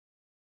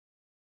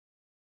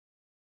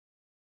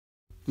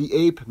The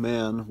Ape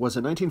Man was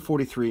a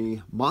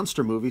 1943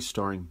 monster movie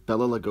starring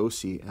Bella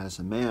Lugosi as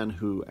a man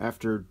who,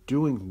 after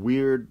doing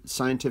weird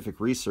scientific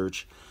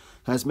research,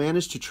 has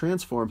managed to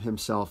transform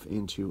himself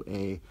into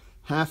a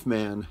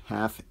half-man,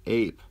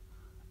 half-ape.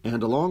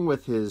 And along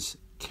with his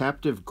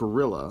captive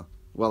gorilla,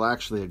 well,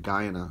 actually a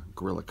guy in a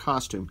gorilla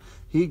costume,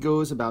 he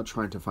goes about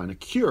trying to find a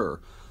cure,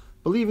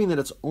 believing that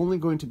it's only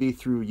going to be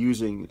through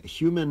using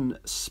human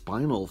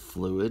spinal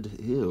fluid,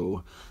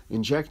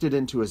 injected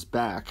into his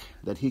back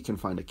that he can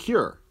find a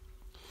cure.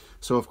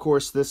 So, of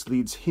course, this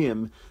leads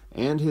him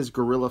and his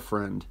gorilla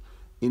friend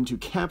into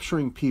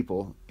capturing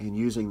people and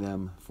using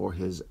them for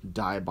his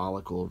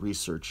diabolical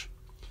research.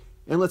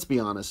 And let's be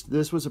honest,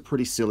 this was a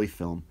pretty silly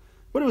film,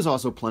 but it was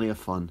also plenty of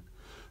fun.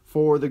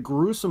 For the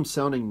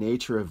gruesome-sounding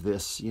nature of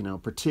this,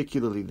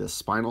 particularly the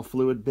spinal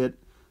fluid bit,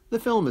 the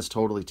film is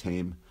totally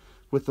tame,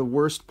 with the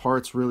worst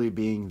parts really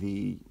being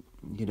the,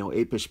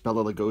 ape-ish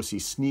Bella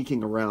Lugosi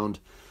sneaking around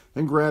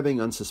and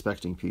grabbing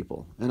unsuspecting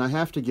people. And I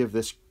have to give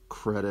this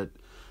credit.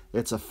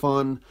 It's a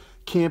fun,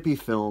 campy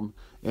film,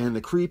 and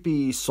the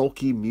creepy,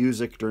 sulky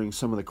music during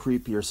some of the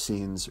creepier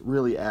scenes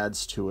really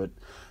adds to it.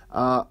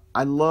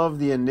 I love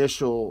the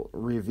initial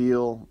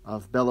reveal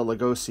of Bella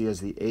Lugosi as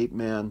the Ape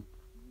Man,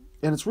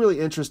 and it's really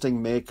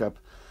interesting makeup.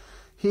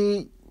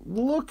 He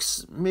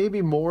looks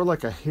maybe more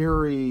like a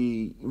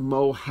hairy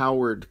Mo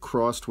Howard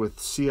crossed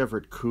with C.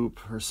 Everett Koop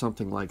or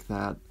something like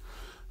that.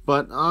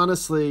 But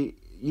honestly,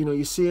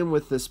 you see him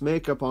with this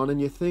makeup on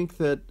and you think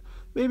that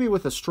maybe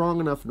with a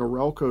strong enough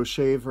Norelco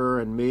shaver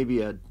and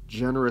maybe a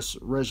generous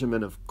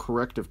regimen of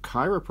corrective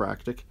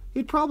chiropractic,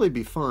 he'd probably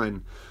be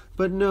fine.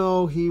 But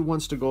no, he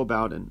wants to go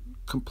about and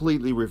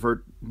completely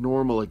revert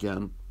normal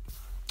again.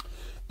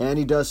 And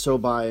he does so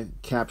by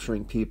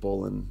capturing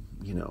people and,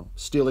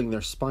 stealing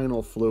their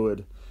spinal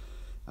fluid.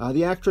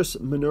 The actress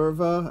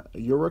Minerva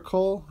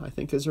Uricol, I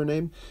think is her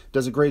name,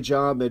 does a great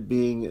job at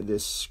being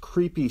this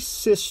creepy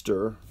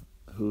sister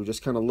who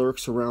just kind of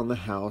lurks around the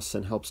house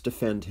and helps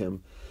defend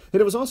him.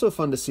 And it was also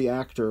fun to see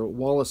actor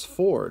Wallace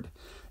Ford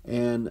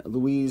and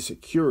Louise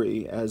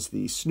Curie as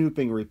the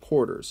snooping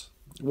reporters.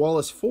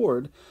 Wallace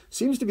Ford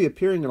seems to be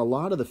appearing in a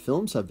lot of the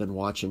films I've been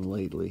watching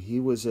lately. He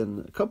was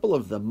in a couple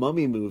of the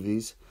Mummy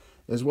movies,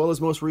 as well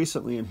as most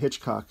recently in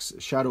Hitchcock's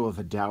Shadow of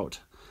a Doubt.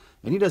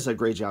 And he does a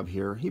great job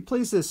here. He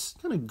plays this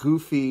kind of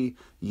goofy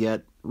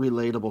yet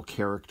relatable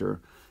character,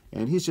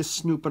 and he's just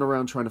snooping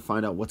around trying to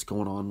find out what's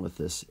going on with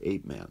this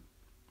Ape Man.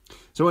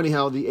 So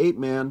anyhow, The Ape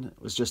Man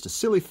was just a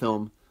silly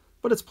film,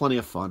 but it's plenty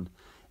of fun.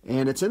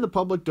 And it's in the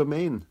public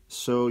domain,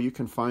 so you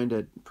can find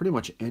it pretty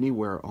much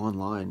anywhere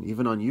online,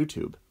 even on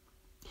YouTube.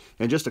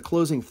 And just a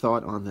closing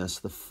thought on this,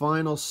 the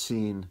final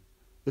scene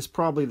is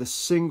probably the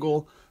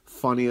single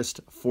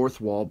funniest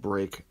fourth wall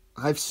break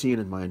I've seen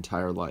in my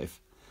entire life.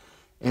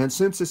 And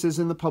since this is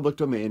in the public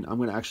domain, I'm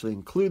going to actually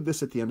include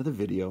this at the end of the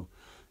video,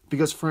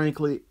 because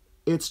frankly,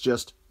 it's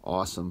just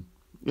awesome.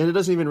 And it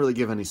doesn't even really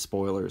give any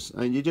spoilers.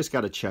 I mean, you just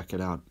got to check it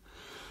out.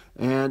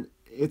 And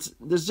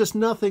there's just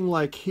nothing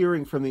like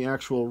hearing from the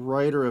actual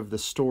writer of the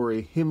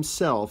story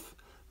himself,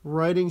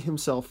 writing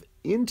himself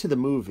into the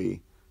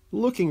movie,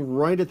 looking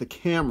right at the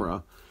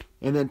camera,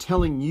 and then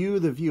telling you,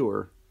 the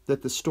viewer,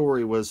 that the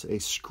story was a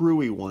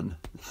screwy one.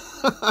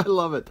 I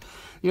love it.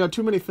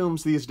 Too many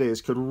films these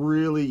days could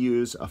really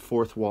use a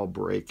fourth wall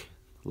break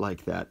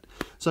like that.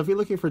 So if you're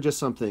looking for just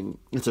something,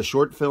 it's a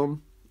short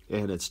film,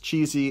 and it's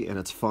cheesy, and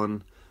it's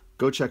fun,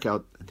 go check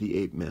out The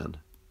Ape Man.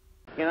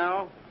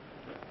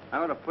 I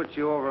want to put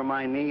you over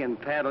my knee and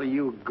paddle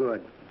you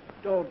good.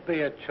 Don't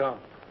be a chump.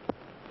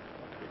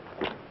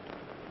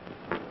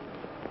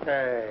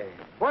 Hey,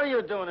 what are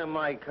you doing in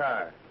my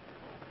car?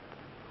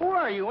 Who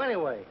are you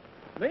anyway?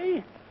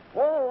 Me?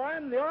 Oh,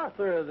 I'm the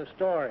author of the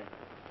story.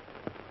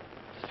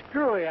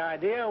 Screwy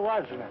idea,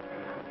 wasn't it?